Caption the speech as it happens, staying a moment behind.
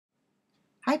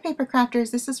Hi paper crafters,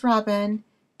 this is Robin.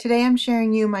 Today I'm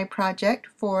sharing you my project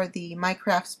for the My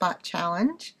Craft Spot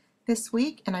Challenge this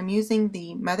week, and I'm using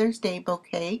the Mother's Day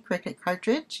Bouquet Cricut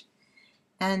Cartridge.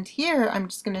 And here I'm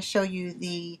just going to show you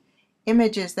the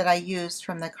images that I used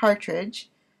from the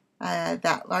cartridge.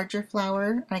 That larger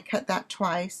flower, I cut that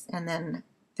twice, and then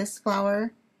this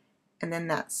flower, and then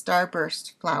that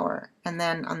starburst flower. And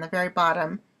then on the very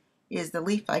bottom is the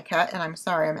leaf I cut, and I'm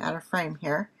sorry I'm out of frame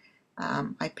here.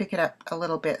 I pick it up a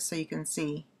little bit so you can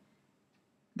see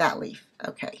that leaf.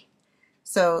 Okay,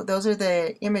 so those are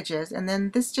the images, and then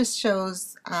this just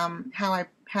shows how I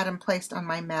had them placed on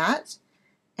my mat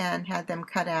and had them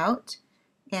cut out.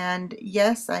 And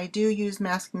yes, I do use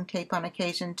masking tape on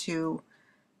occasion to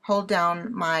hold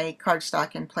down my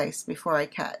cardstock in place before I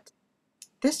cut.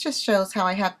 This just shows how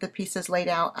I have the pieces laid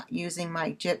out using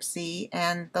my gypsy,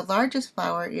 and the largest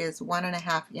flower is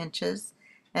 1.5 inches,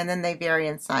 and then they vary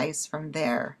in size from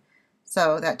there.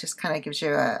 So that just kind of gives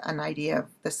you an idea of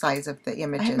the size of the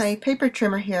images. I have my paper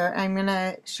trimmer here. I'm going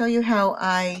to show you how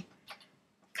I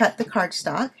cut the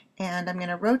cardstock, and I'm going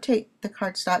to rotate the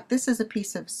cardstock. This is a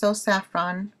piece of So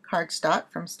Saffron cardstock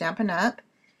from Stampin' Up,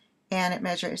 and it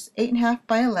measures 8.5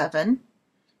 by 11.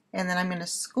 And then I'm going to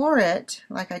score it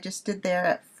like I just did there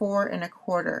at 4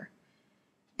 1/4.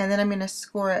 And then I'm going to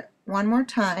score it one more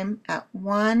time at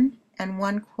 1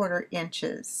 1/4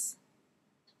 inches.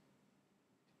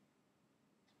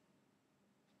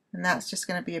 And that's just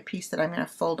going to be a piece that I'm going to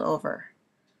fold over.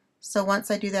 So once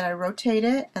I do that, I rotate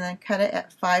it and then cut it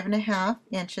at 5.5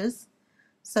 inches.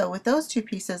 So with those two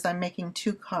pieces, I'm making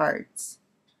 2 cards.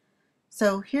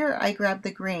 So here I grab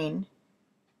the green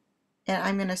and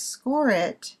I'm going to score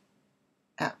it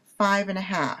at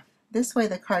 5.5. This way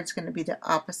the card's going to be the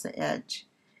opposite edge,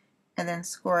 and then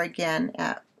score again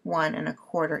at 1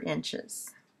 1/4 inches.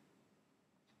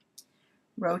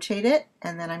 Rotate it,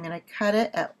 and then I'm going to cut it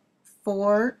at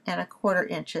 4 1/4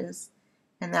 inches,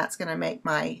 and that's going to make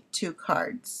my 2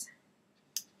 cards.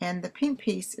 And the pink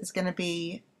piece is going to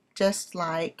be just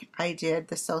like I did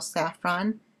the So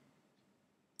Saffron.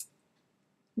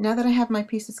 Now that I have my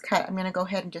pieces cut, I'm going to go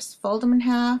ahead and just fold them in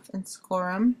half and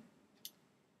score them.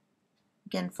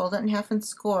 Again, fold it in half and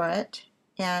score it.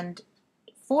 And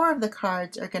 4 of the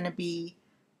cards are going to be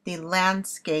the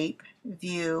landscape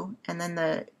view, and then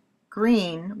the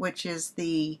green, which is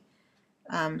the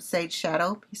Sage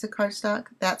Shadow piece of cardstock,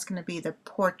 that's going to be the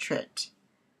portrait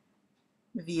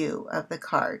view of the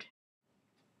card.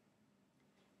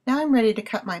 Now I'm ready to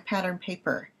cut my pattern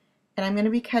paper, and I'm going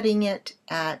to be cutting it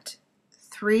at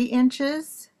 3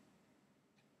 inches.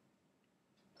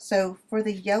 So for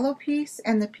the yellow piece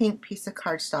and the pink piece of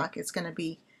cardstock, it's going to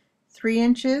be 3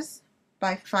 inches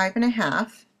by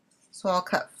 5.5. So I'll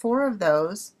cut 4 of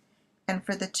those. And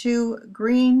for the 2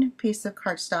 green piece of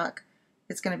cardstock,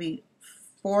 it's going to be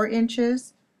 4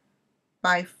 inches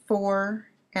by 4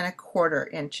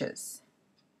 1/4 inches.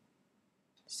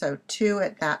 So 2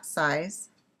 at that size.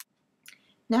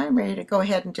 Now I'm ready to go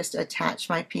ahead and just attach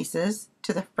my pieces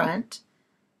to the front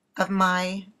of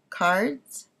my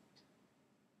cards.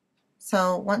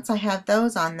 So once I have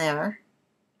those on there,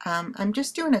 I'm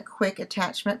just doing a quick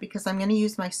attachment because I'm going to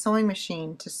use my sewing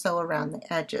machine to sew around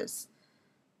the edges.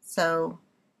 So,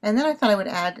 and then I thought I would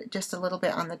add just a little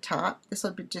bit on the top. This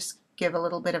will just give a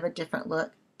little bit of a different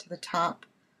look to the top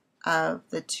of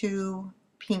the 2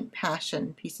 pink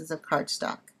passion pieces of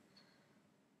cardstock.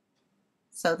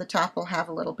 So the top will have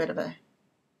a little bit of a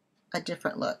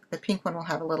different look. The pink one will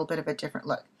have a little bit of a different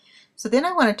look. So then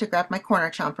I wanted to grab my corner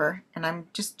chomper, and I'm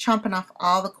just chomping off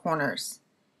all the corners,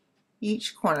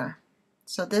 each corner.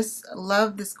 So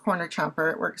love this corner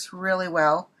chomper. It works really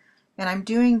well. And I'm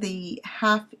doing the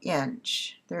 1/2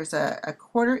 inch. There's a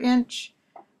 1/4 inch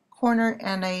corner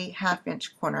and a 1/2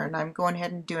 inch corner, and I'm going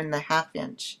ahead and doing the 1/2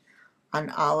 inch on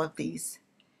all of these.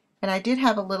 And I did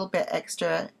have a little bit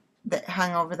extra that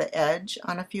hung over the edge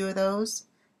on a few of those.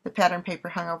 The pattern paper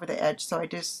hung over the edge, so I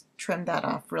just trimmed that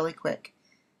off really quick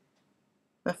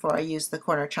before I use the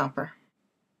corner chomper.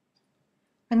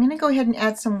 I'm going to go ahead and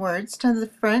add some words to the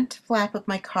front flap of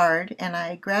my card, and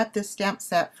I grabbed this stamp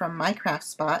set from My Craft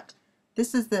Spot.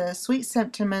 This is the Sweet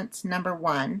Sentiments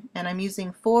 #1, and I'm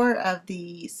using 4 of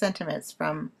the sentiments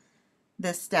from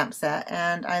this stamp set,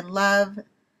 and I love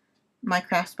My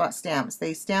Craft Spot stamps.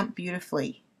 They stamp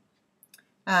beautifully.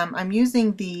 I'm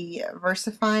using the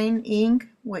VersaFine ink,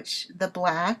 which the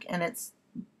black, and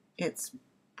it's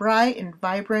bright and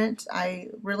vibrant. I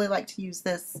really like to use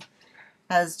this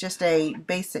as just a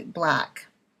basic black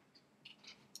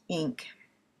ink.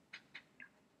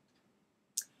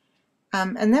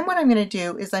 And then what I'm going to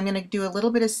do is I'm going to do a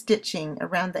little bit of stitching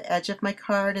around the edge of my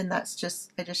card, and that's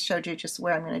just, I just showed you just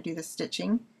where I'm going to do the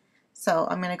stitching. So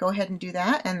I'm going to go ahead and do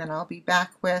that, and then I'll be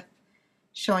back with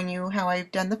showing you how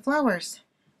I've done the flowers.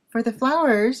 For the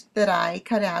flowers that I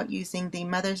cut out using the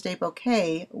Mother's Day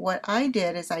bouquet, what I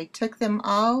did is I took them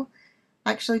all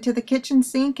actually to the kitchen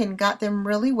sink and got them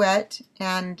really wet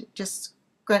and just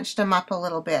scrunched them up a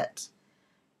little bit.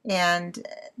 And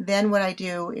then what I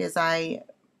do is I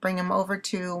bring them over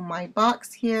to my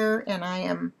box here, and I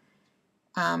am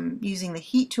using the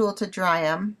heat tool to dry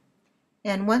them.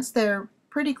 And once they're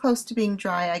pretty close to being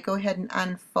dry, I go ahead and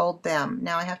unfold them.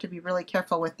 Now I have to be really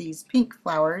careful with these pink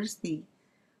flowers, the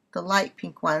light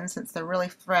pink ones, since they're really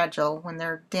fragile. When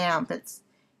they're damp,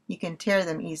 you can tear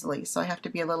them easily, so I have to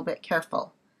be a little bit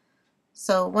careful.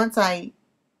 So once I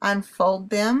unfold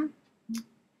them,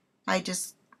 I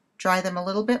just dry them a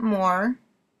little bit more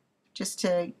just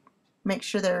to make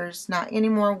sure there's not any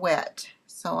more wet.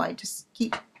 So I just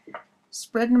keep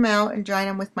spreading them out and drying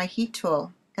them with my heat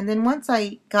tool. And then once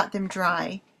I got them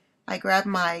dry, I grab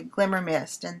my glimmer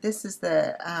mist, and this is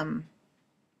the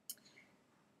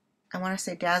I want to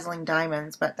say dazzling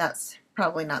diamonds, but that's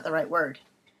probably not the right word.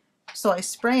 So I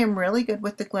spray them really good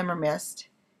with the glimmer mist,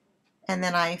 and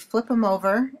then I flip them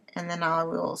over, and then I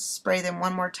will spray them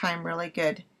one more time really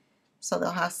good, so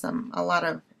they'll have a lot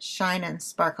of shine and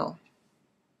sparkle.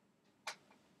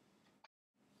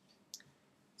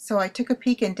 So I took a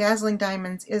peek, and dazzling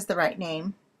diamonds is the right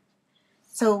name.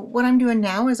 So what I'm doing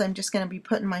now is I'm just going to be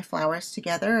putting my flowers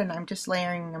together, and I'm just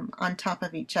layering them on top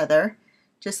of each other,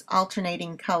 just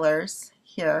alternating colors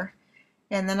here.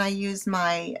 And then I use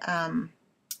my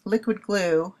liquid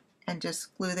glue and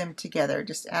just glue them together.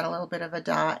 Just add a little bit of a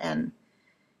dot and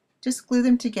just glue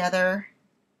them together.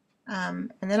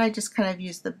 And then I just kind of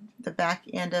use the back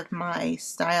end of my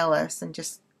stylus and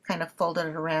just kind of fold it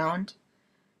around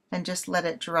and just let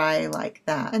it dry like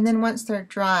that. And then once they're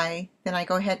dry, then I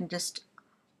go ahead and just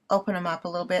open them up a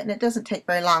little bit, and it doesn't take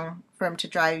very long for them to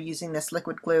dry using this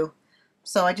liquid glue.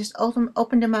 So I just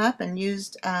opened them up and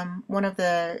used one of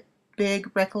the big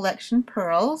recollection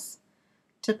pearls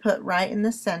to put right in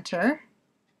the center,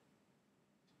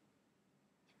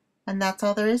 and that's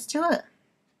all there is to it.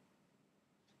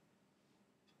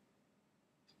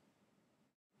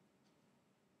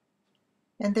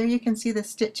 And there you can see the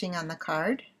stitching on the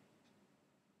card.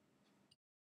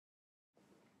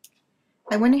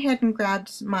 I went ahead and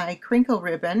grabbed my crinkle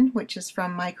ribbon, which is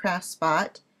from my craft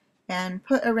spot, and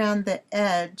put around the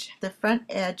edge, the front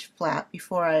edge flap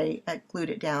before I glued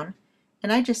it down.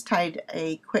 And I just tied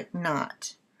a quick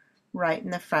knot right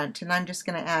in the front, and I'm just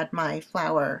going to add my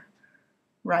flower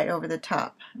right over the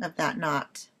top of that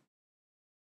knot.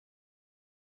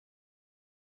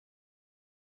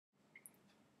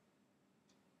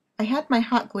 I had my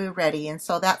hot glue ready, and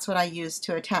so that's what I used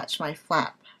to attach my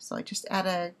flap. So I just add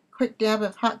a quick dab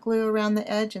of hot glue around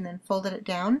the edge and then folded it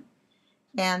down.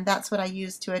 And that's what I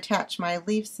used to attach my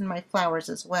leaves and my flowers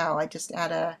as well. I just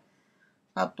add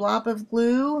a blob of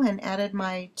glue and added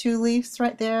my 2 leaves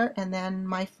right there, and then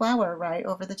my flower right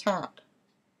over the top.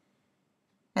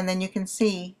 And then you can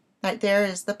see right there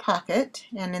is the pocket,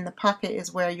 and in the pocket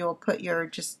is where you'll put your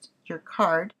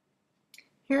card.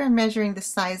 Here I'm measuring the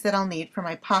size that I'll need for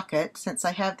my pocket. Since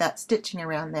I have that stitching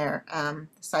around there, the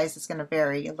size is going to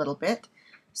vary a little bit.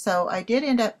 So I did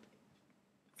end up,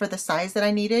 for the size that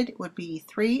I needed, it would be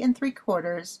 3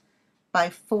 3/4 by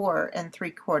 4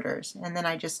 3/4. And then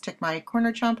I just took my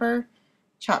corner chomper,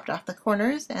 chopped off the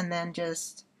corners, and then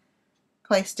just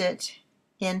placed it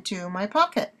into my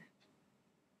pocket.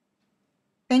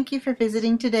 Thank you for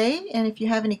visiting today, and if you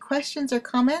have any questions or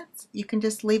comments, you can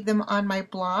just leave them on my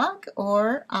blog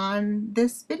or on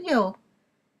this video.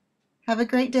 Have a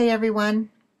great day, everyone.